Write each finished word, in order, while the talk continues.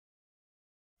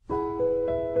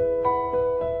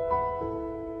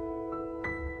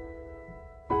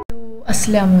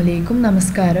Assalamualaikum,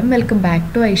 Namaskaram, welcome back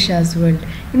to Ayshaz World.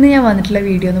 ഇന്ന് ഞാൻ വന്നിട്ടുള്ള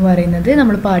വീഡിയോ എന്ന് പറയുന്നത്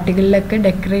നമ്മൾ പാർട്ടികളിലൊക്കെ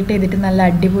ഡെക്കറേറ്റ് ചെയ്തിട്ട് നല്ല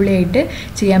അടിപൊളിയായിട്ട്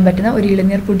ചെയ്യാൻ പറ്റുന്ന ഒരു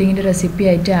ഇളനീർ പുഡിങ്ങിന്റെ റെസിപ്പി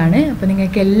ആയിട്ടാണ്. അപ്പോൾ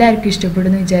നിങ്ങൾക്ക് എല്ലാവർക്കും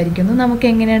ഇഷ്ടപ്പെടുമെന്ന് വിചാരിക്കുന്നു. നമുക്ക്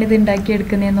എങ്ങനെയാണ് ഇത് ഉണ്ടാക്കി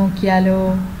എടുക്കുന്നതെന്ന് നോക്കിയാലോ.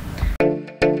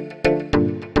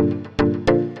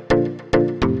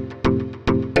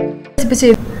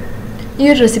 ഈ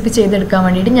ഒരു റെസിപ്പി ചെയ്തെടുക്കാൻ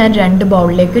വേണ്ടിയിട്ട് ഞാൻ 2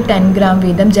 ബൗളിലേക്ക് 10 ഗ്രാം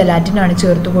വീതം ജലാറ്റിനാണ്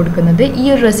ചേർത്ത് കൊടുക്കുന്നത്. ഈ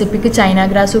ഒരു റെസിപ്പിക്ക് ചൈന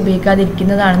ഗ്രാസ്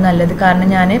ഉപയോഗിക്കാതിരിക്കുന്നതാണ് നല്ലത്, കാരണം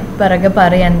ഞാൻ പിറകെ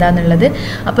പറയാം എന്താണെന്നുള്ളത്.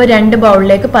 അപ്പോൾ 2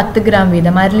 ബൗളിലേക്ക് 10 ഗ്രാം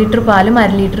വീതം, 1/2 ലിറ്റർ പാലും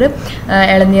 1/2 ലിറ്റർ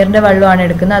ഇളനീരിൻ്റെ വെള്ളമാണ്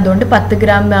എടുക്കുന്നത്. അതുകൊണ്ട് 10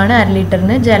 ഗ്രാമാണ് 1/2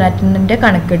 ലിറ്ററിന് ജലാറ്റിൻ്റെ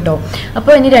കണക്ക് കിട്ടും.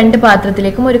 അപ്പോൾ ഇനി 2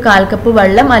 പാത്രത്തിലേക്കും ഒരു 1/4 കപ്പ്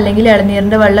വെള്ളം അല്ലെങ്കിൽ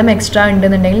ഇളനീരിൻ്റെ വെള്ളം എക്സ്ട്രാ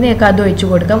ഉണ്ടെന്നുണ്ടെങ്കിൽ നിങ്ങൾക്ക് അത് ഒഴിച്ച്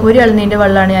കൊടുക്കാം. ഒരു ഇളനീരിൻ്റെ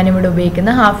വെള്ളമാണ് ഞാനിവിടെ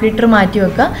ഉപയോഗിക്കുന്നത്. 1/2 ലിറ്റർ മാറ്റി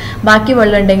വെക്കുക. ബാക്കി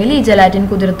വെള്ളം ഉണ്ടെങ്കിൽ ഈ ജലാറ്റിൻ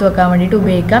കുതിർത്ത് വെക്കാൻ വേണ്ടി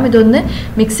ഉപയോഗിക്കാം. ഇതൊന്ന്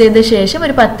മിക്സ് ചെയ്ത ശേഷം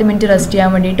ഒരു 10 മിനിറ്റ് റെസ്റ്റ് ചെയ്യാൻ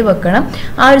വേണ്ടിയിട്ട് വെക്കണം.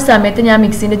 ആ ഒരു സമയത്ത് ഞാൻ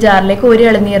മിക്സിൻ്റെ ജാറിലേക്ക് ഒരു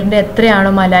ഇളനീരിൻ്റെ എത്രയാണോ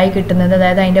മലായി കിട്ടുന്നത്,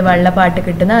 അതായത് അതിൻ്റെ വെള്ളപ്പാട്ട്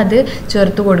കിട്ടുന്നത്, അത്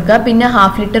ചേർത്ത് കൊടുക്കുക. പിന്നെ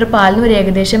 1/2 ലിറ്റർ പാലിന് ഒരു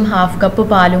ഏകദേശം 1/2 കപ്പ്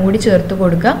പാലും കൂടി ചേർത്ത്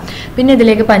കൊടുക്കുക. പിന്നെ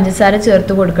ഇതിലേക്ക് പഞ്ചസാര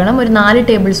ചേർത്ത് കൊടുക്കണം. ഒരു 4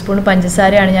 ടേബിൾ സ്പൂൺ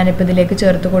പഞ്ചസാരയാണ് ഞാനിപ്പോൾ ഇതിലേക്ക്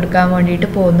ചേർത്ത് കൊടുക്കാൻ വേണ്ടിയിട്ട്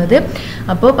പോകുന്നത്.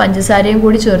 അപ്പോൾ പഞ്ചസാരയും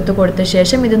കൂടി ചേർത്ത് കൊടുത്ത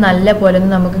ശേഷം ഇത് നല്ല പോലെ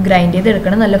ഒന്ന് നമുക്ക് ഗ്രൈൻഡ്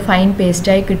ചെയ്തെടുക്കണം. നല്ല ഫൈൻ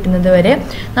പേസ്റ്റായി കിട്ടുന്നത് വരെ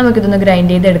നമുക്കിതൊന്ന്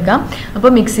ഗ്രൈൻഡ് ചെയ്തെടുക്കാം.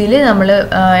 അപ്പോൾ മിക്സിയിൽ നമ്മൾ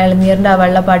ഇളനീരിൻ്റെ ആ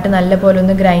വെള്ളപ്പാട്ട് നല്ല പോലെ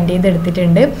ഒന്ന് ഗ്രൈൻഡ്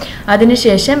ചെയ്തെടുത്തിട്ടുണ്ട്.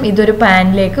 അതിനുശേഷം ഇതൊരു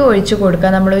പാനിലേക്ക് ഒഴിച്ചു കൊടുക്കുക.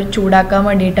 നമ്മൾ ചൂടാക്കാൻ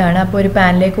വേണ്ടിയിട്ടാണ്. അപ്പോൾ ഒരു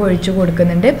പാനിലേക്ക് ഒഴിച്ചു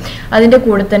കൊടുക്കുന്നുണ്ട്. അതിൻ്റെ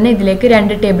കൂടെ തന്നെ ഇതിലേക്ക്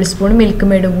 2 ടേബിൾ സ്പൂൺ മിൽക്ക്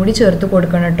മെയ്ഡും കൂടി ചേർത്ത്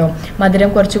കൊടുക്കണം കേട്ടോ,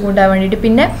 മധുരം കുറച്ച് കൂട്ടാൻ വേണ്ടിയിട്ട്.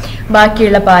 പിന്നെ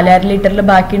ബാക്കിയുള്ള പാൽ 1/2 ലിറ്ററിൽ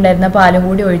ബാക്കി ഉണ്ടായിരുന്ന പാലും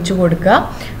കൂടി ഒഴിച്ചു കൊടുക്കുക.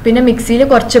 പിന്നെ മിക്സിയിൽ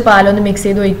കുറച്ച് പാലൊന്ന് മിക്സ്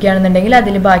ചെയ്ത് ഒഴിക്കുകയാണെന്നുണ്ടെങ്കിൽ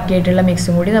അതിൽ ബാക്കിയായിട്ടുള്ള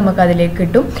മിക്സും കൂടി നമുക്ക് അതിലേക്ക്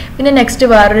കിട്ടും. പിന്നെ നെക്സ്റ്റ്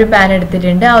വേറൊരു പാൻ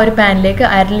എടുത്തിട്ടുണ്ട്. ആ ഒരു പാനിലേക്ക്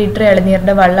 1/2 ലിറ്റർ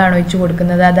ഇളനീരിൻ്റെ വെള്ളമാണ് ഒഴിച്ചു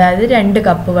കൊടുക്കുന്നത്, അതായത് 2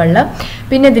 കപ്പ് വെള്ളം.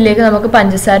 പിന്നെ ഇതിലേക്ക് നമുക്ക്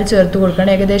പഞ്ചസാര ചേർത്ത്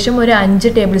കൊടുക്കണം. ഏകദേശം ഒരു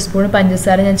 5 ടേബിൾ സ്പൂൺ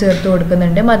പഞ്ചസാര ഞാൻ ചേർത്ത്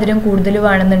കൊടുക്കുന്നുണ്ട്. മധുരം കൂടുതൽ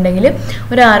വേണമെന്നുണ്ടെങ്കിൽ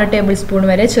ഒരു 6 ടേബിൾ സ്പൂൺ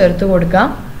വരെ ചേർത്ത് കൊടുക്കാം.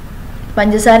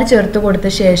 പഞ്ചസാര ചേർത്ത് കൊടുത്ത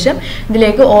ശേഷം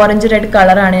ഇതിലേക്ക് ഓറഞ്ച് റെഡ്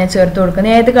കളറാണ് ഞാൻ ചേർത്ത്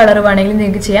കൊടുക്കുന്നത്. ഏത് കളർ വേണമെങ്കിലും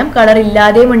നിങ്ങൾക്ക് ചെയ്യാം, കളർ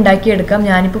ഇല്ലാതെയും ഉണ്ടാക്കിയെടുക്കാം.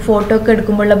 ഞാനിപ്പോൾ ഫോട്ടോ ഒക്കെ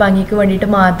എടുക്കുമ്പോഴുള്ള ഭംഗിക്ക് വേണ്ടിയിട്ട്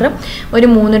മാത്രം ഒരു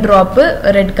 3 drop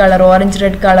red colour, orange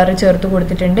red colour ചേർത്ത്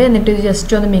കൊടുത്തിട്ടുണ്ട്. എന്നിട്ട് ഇത്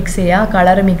ജസ്റ്റ് ഒന്ന് മിക്സ് ചെയ്യാം,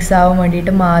 കളർ മിക്സ് ആവാൻ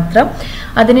വേണ്ടിയിട്ട് മാത്രം.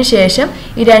 അതിനുശേഷം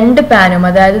ഈ 2 പാനും,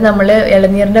 അതായത് നമ്മൾ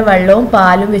ഇളനീരിൻ്റെ വെള്ളവും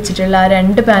പാലും വെച്ചിട്ടുള്ള ആ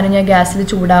 2 പാനും ഞാൻ ഗ്യാസിൽ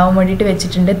ചൂടാവാൻ വേണ്ടിയിട്ട്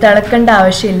വെച്ചിട്ടുണ്ട്. തിളക്കേണ്ട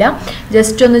ആവശ്യമില്ല,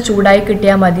 ജസ്റ്റ് ഒന്ന് ചൂടായി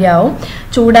കിട്ടിയാൽ മതിയാവും.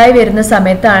 ചൂടായി വരുന്ന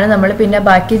സമയത്താണ് നമ്മൾ പിന്നെ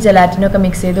ബാക്കി ജലാറ്റിനൊക്കെ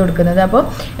മിക്സ് ചെയ്ത് കൊടുക്കുന്നത്. അപ്പോൾ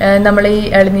നമ്മൾ ഈ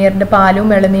ഇളനീരിൻ്റെ പാലും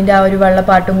ഇളനീരിൻ്റെ ആ ഒരു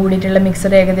വെള്ളപ്പാട്ടും കൂടിയിട്ടുള്ള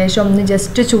മിക്സർ ഏകദേശം ഒന്ന്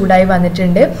ജസ്റ്റ് ചൂടായി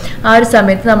വന്നിട്ടുണ്ട്. ആ ഒരു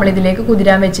സമയത്ത് നമ്മൾ ഇതിലേക്ക്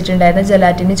കുതിരാൻ വെച്ചിട്ടുണ്ടായിരുന്ന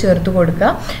ജലാറ്റിന് ചേർത്ത്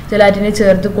കൊടുക്കുക. ജലാറ്റിന്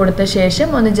ചേർത്ത് കൊടുത്ത ശേഷം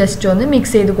ഒന്ന് ജസ്റ്റ് ഒന്ന്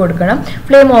മിക്സ് ചെയ്ത് കൊടുക്കണം.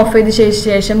 ഫ്ലെയിം ഓഫ് ചെയ്ത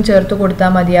ശേഷം ചേർത്ത്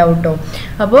കൊടുത്താൽ മതിയാവും കേട്ടോ.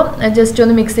 അപ്പോൾ ജസ്റ്റ്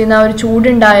ഒന്ന് മിക്സ് ചെയ്യുന്ന ആ ഒരു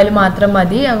ചൂടുണ്ടായാൽ മാത്രം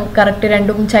മതി. കറക്റ്റ്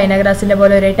രണ്ടും ചൈന ഗ്രാസിൻ്റെ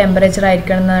പോലെ ഒരേ ടെമ്പറേച്ചർ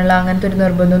ആയിരിക്കണം എന്നുള്ള അങ്ങനത്തെ ഒരു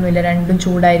നിർബന്ധമൊന്നുമില്ല, രണ്ടും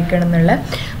ചൂടായിരിക്കണം എന്നുള്ള.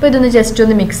 അപ്പോൾ ഇതൊന്ന് ജസ്റ്റ്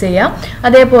ഒന്ന് മിക്സ് ചെയ്യാം.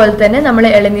 അതേപോലെ തന്നെ നമ്മൾ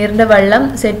ഇളനീരിൻ്റെ വെള്ളം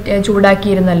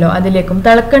ചൂടാക്കിയിരുന്നല്ലോ, അതിലേക്കും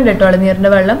തിളക്കണ്ട കേട്ടോ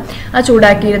ഇളനീരിൻ്റെ വെള്ളം, ആ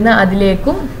ചൂടാക്കിയിരുന്ന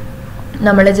അതിലേക്കും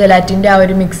നമ്മൾ ജലാറ്റിൻ്റെ ആ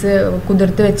ഒരു മിക്സ്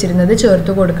കുതിർത്ത് വെച്ചിരുന്നത്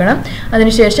ചേർത്ത് കൊടുക്കണം.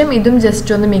 അതിനുശേഷം ഇതും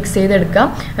ജസ്റ്റ് ഒന്ന് മിക്സ് ചെയ്തെടുക്കാം.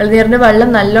 ഇളനീരിൻ്റെ വെള്ളം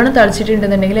നല്ലോണം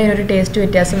തളിച്ചിട്ടുണ്ടെന്നുണ്ടെങ്കിൽ അതിനൊരു ടേസ്റ്റ്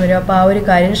വ്യത്യാസം വരും. അപ്പോൾ ആ ഒരു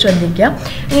കാര്യം ശ്രദ്ധിക്കുക.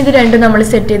 ഇനി ഇത് രണ്ടും നമ്മൾ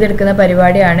സെറ്റ് ചെയ്തെടുക്കുന്ന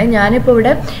പരിപാടിയാണ്. ഞാനിപ്പോൾ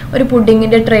ഇവിടെ ഒരു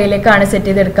പുഡിങ്ങിൻ്റെ ട്രേയിലേക്കാണ്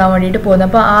സെറ്റ് ചെയ്തെടുക്കാൻ വേണ്ടിയിട്ട് പോകുന്നത്.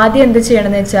 അപ്പോൾ ആദ്യം എന്ത്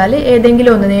ചെയ്യണമെന്ന് വെച്ചാൽ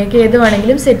ഏതെങ്കിലും ഒന്ന്, നിങ്ങൾക്ക് ഏത്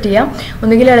വേണമെങ്കിലും സെറ്റ് ചെയ്യാം.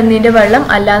 ഒന്നുകിൽ ഇളനീരിൻ്റെ വെള്ളം,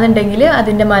 അല്ലാന്നുണ്ടെങ്കിൽ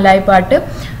അതിൻ്റെ മലായി പാട്ട്,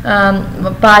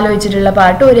 പാലൊഴിച്ചിട്ടുള്ള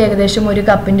പാട്ട് ഒരു ഏകദേശം 1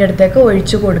 കപ്പിൻ്റെ അടുത്തേക്ക്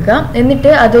ഒഴിച്ചു കൊടുക്കുക.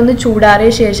 എന്നിട്ട് അതൊന്ന്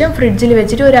ചൂടാറിയ ശേഷം ഫ്രിഡ്ജിൽ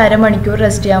വെച്ചിട്ട് ഒരു അരമണിക്കൂർ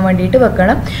റെസ്റ്റ് ചെയ്യാൻ വേണ്ടിയിട്ട്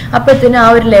വെക്കണം. അപ്പോഴത്തേന് ആ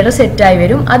ഒരു ലെയർ സെറ്റായി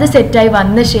വരും. അത് സെറ്റായി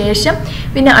വന്ന ശേഷം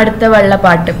പിന്നെ അടുത്ത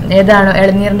വെള്ളപ്പാട്ട് ഏതാണോ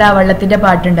ഇളനീരിൻ്റെ ആ വെള്ളത്തിൻ്റെ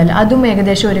പാട്ടുണ്ടല്ലോ, അതും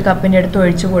ഏകദേശം 1 കപ്പിൻ്റെ അടുത്ത്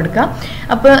ഒഴിച്ചു കൊടുക്കുക.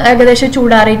 അപ്പോൾ ഏകദേശം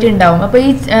ചൂടാറിയിട്ടുണ്ടാവും. അപ്പോൾ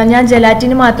ഈ ഞാൻ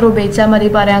ജലാറ്റിന് മാത്രം ഉപയോഗിച്ചാൽ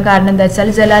മതി പറയാൻ കാരണം എന്താ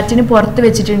വെച്ചാൽ ജലാറ്റിന് പുറത്ത്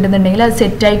വെച്ചിട്ടുണ്ടെന്നുണ്ടെങ്കിൽ അത്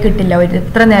സെറ്റായി കിട്ടില്ല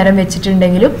എത്ര നേരം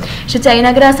വെച്ചിട്ടുണ്ടെങ്കിലും. പക്ഷെ ചൈന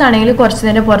ഗ്രാസ് ആണെങ്കിൽ കുറച്ച്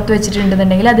നേരം പുറത്ത്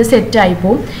വെച്ചിട്ടുണ്ടെന്നുണ്ടെങ്കിൽ അത് സെറ്റായി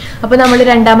പോവും. അപ്പോൾ നമ്മൾ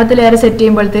രണ്ടാമത്തെ ലെയർ സെറ്റ്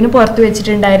ചെയ്യുമ്പോഴത്തേനും പുറത്ത്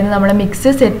വെച്ചിട്ടുണ്ടായിരുന്ന നമ്മളെ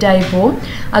മിക്സ് സെറ്റായി പോവും.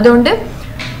 അതുകൊണ്ട്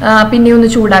പിന്നെ ഒന്ന്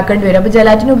ചൂടാക്കേണ്ടി വരും. അപ്പോൾ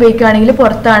ജലാറ്റിന് ഉപയോഗിക്കുകയാണെങ്കിൽ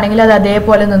പുറത്താണെങ്കിൽ അത്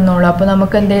അതേപോലെ നിന്നോളൂ. അപ്പോൾ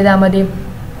നമുക്ക് എന്ത് ചെയ്താൽ മതി,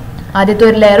 ആദ്യത്തെ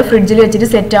ഒരു ലെയർ ഫ്രിഡ്ജിൽ വെച്ചിട്ട്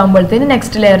സെറ്റ് ആകുമ്പോഴത്തേന്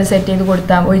നെക്സ്റ്റ് ലെയർ സെറ്റ് ചെയ്ത്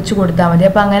ഒഴിച്ചു കൊടുത്താൽ മതി.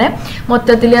 അപ്പോൾ അങ്ങനെ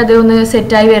മൊത്തത്തിൽ അതൊന്ന്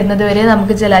സെറ്റായി വരുന്നത് വരെ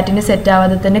നമുക്ക് ജലാറ്റിന് സെറ്റ്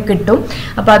ആവാതെ തന്നെ കിട്ടും.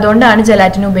 അപ്പോൾ അതുകൊണ്ടാണ്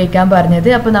ജലാറ്റിന് ഉപയോഗിക്കാൻ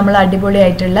പറഞ്ഞത്. അപ്പോൾ നമ്മൾ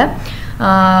അടിപൊളിയായിട്ടുള്ള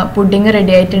പുഡിങ്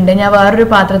റെഡി ആയിട്ടുണ്ട്. ഞാൻ വേറൊരു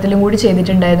പാത്രത്തിലും കൂടി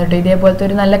ചെയ്തിട്ടുണ്ടായിരുന്നു കേട്ടോ. ഇതേപോലത്തെ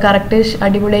ഒരു നല്ല കറക്റ്റ്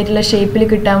അടിപൊളിയായിട്ടുള്ള ഷേപ്പിൽ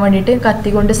കിട്ടാൻ വേണ്ടിയിട്ട് കത്തി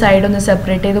കൊണ്ട് സൈഡൊന്ന്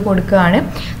സെപ്പറേറ്റ് ചെയ്ത് കൊടുക്കുകയാണ്.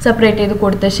 സെപ്പറേറ്റ് ചെയ്ത്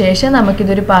കൊടുത്ത ശേഷം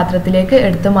നമുക്കിതൊരു പാത്രത്തിലേക്ക്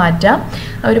എടുത്ത് മാറ്റാം.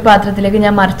 ആ ഒരു പാത്രത്തിലേക്ക്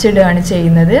ഞാൻ മറിച്ചിടുകയാണ്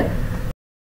ചെയ്യുന്നത്.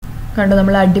 കണ്ടോ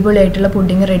നമ്മൾ അടിപൊളിയായിട്ടുള്ള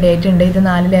പുഡിങ് റെഡി ആയിട്ടുണ്ട്. ഇത്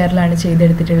 4 ലെയറിലാണ്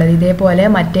ചെയ്തെടുത്തിട്ടുള്ളത്. ഇതേപോലെ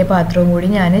മറ്റേ പാത്രവും കൂടി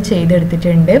ഞാൻ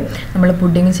ചെയ്തെടുത്തിട്ടുണ്ട്. നമ്മൾ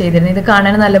പുഡിങ് ചെയ്തിരുന്നത് ഇത്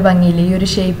കാണാൻ നല്ല ഭംഗിയില്ല, ഈ ഒരു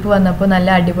ഷേപ്പ് വന്നപ്പോൾ നല്ല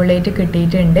അടിപൊളിയായിട്ട്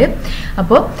കിട്ടിയിട്ടുണ്ട്.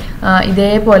 അപ്പോൾ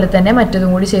ഇതേപോലെ തന്നെ മറ്റതും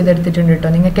കൂടി ചെയ്തെടുത്തിട്ടുണ്ട് കേട്ടോ.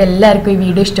 നിങ്ങൾക്ക് എല്ലാവർക്കും ഈ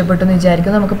വീഡിയോ ഇഷ്ടപ്പെട്ടു എന്ന്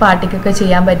വിചാരിക്കും. നമുക്ക് പാർട്ടിക്കൊക്കെ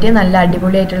ചെയ്യാൻ പറ്റിയ നല്ല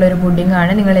അടിപൊളിയായിട്ടുള്ള ഒരു പുഡിംഗ്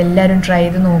ആണ്. നിങ്ങൾ എല്ലാവരും ട്രൈ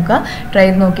ചെയ്ത് നോക്കുക. ട്രൈ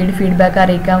ചെയ്ത് നോക്കിയിട്ട് ഫീഡ്ബാക്ക്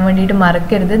അറിയിക്കാൻ വേണ്ടിയിട്ട്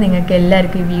മറക്കരുത്. നിങ്ങൾക്ക്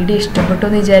എല്ലാവർക്കും ഈ വീഡിയോ ഇഷ്ടപ്പെട്ടു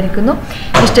എന്ന് വിചാരിക്കുന്നു.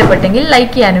 ഇഷ്ടപ്പെട്ടെങ്കിൽ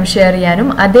ലൈക്ക് ചെയ്യാനും ഷെയർ ചെയ്യാനും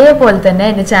അതേപോലെ തന്നെ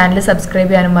എൻ്റെ ചാനൽ സബ്സ്ക്രൈബ്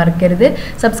ചെയ്യാനും മറക്കരുത്.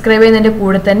 സബ്സ്ക്രൈബ് ചെയ്യുന്നതിൻ്റെ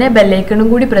കൂടെ തന്നെ ബെല്ലൈക്കണും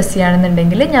കൂടി പ്രസ്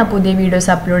ചെയ്യുകയാണെന്നുണ്ടെങ്കിൽ ഞാൻ പുതിയ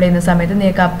വീഡിയോസ് അപ്ലോഡ് ചെയ്യുന്ന സമയത്ത്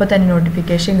നിങ്ങൾക്ക് അപ്പോൾ തന്നെ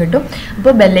നോട്ടിഫിക്കേഷൻ കിട്ടും.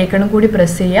 അപ്പോൾ ബെല്ലൈക്കണും കൂടി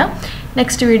പ്രസ് ചെയ്യുക.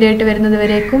 നെക്സ്റ്റ് വീഡിയോ ആയിട്ട് വരുന്നത്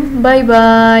വരേക്കും ബൈ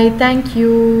ബൈ. Thank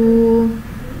you.